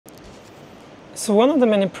So one of the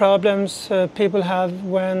many problems people have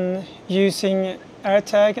when using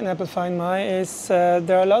AirTag and Apple Find My is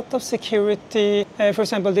there are a lot of security. For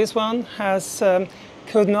example, this one has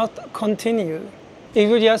could not continue. If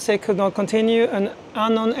you just say could not continue, an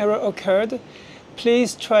unknown error occurred.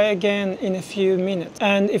 Please try again in a few minutes.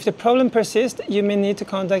 And if the problem persists, you may need to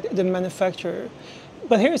contact the manufacturer.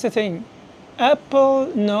 But here's the thing.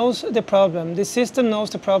 Apple knows the problem, the system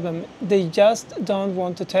knows the problem, they just don't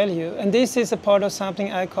want to tell you. And this is a part of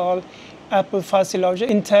something I call Apple fuzzy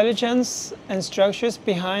logic, intelligence and structures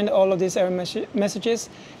behind all of these error messages.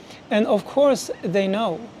 And of course they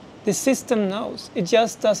know, the system knows, it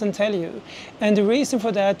just doesn't tell you. And the reason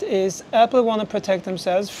for that is Apple want to protect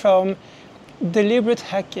themselves from deliberate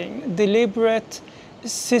hacking, deliberate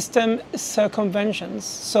system circumventions.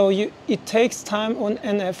 So it takes time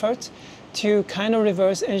and effort to kind of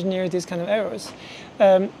reverse engineer these kind of errors.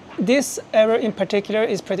 This error in particular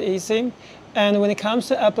is pretty easy, and when it comes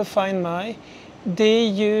to Apple Find My, they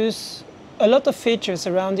use a lot of features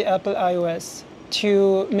around the Apple iOS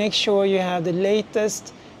to make sure you have the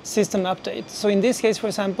latest system update. So in this case, for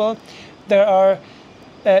example, there are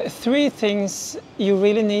three things you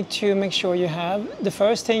really need to make sure you have. The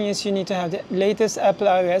first thing is you need to have the latest Apple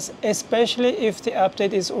iOS, especially if the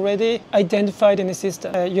update is already identified in the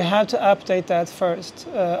system. You have to update that first,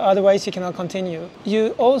 otherwise you cannot continue.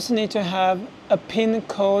 You also need to have a PIN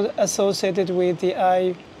code associated with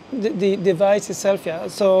the device itself. Yeah.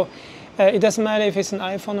 So it doesn't matter if it's an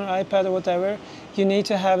iPhone or iPad or whatever, you need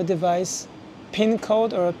to have a device PIN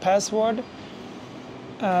code or a password.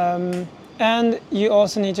 And you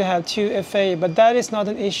also need to have 2FA, but that is not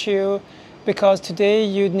an issue because today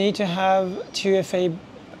you need to have 2FA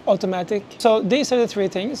automatic. So these are the three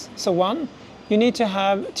things. So one, you need to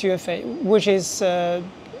have 2FA, which is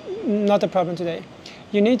not a problem today.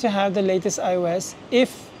 You need to have the latest iOS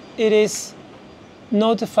if it is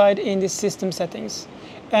notified in the system settings.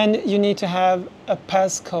 And you need to have a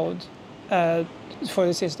passcode for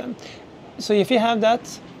the system. So if you have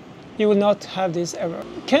that, you will not have this error.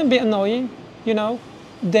 It can be annoying, you know,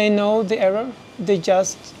 they know the error, they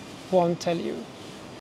just won't tell you.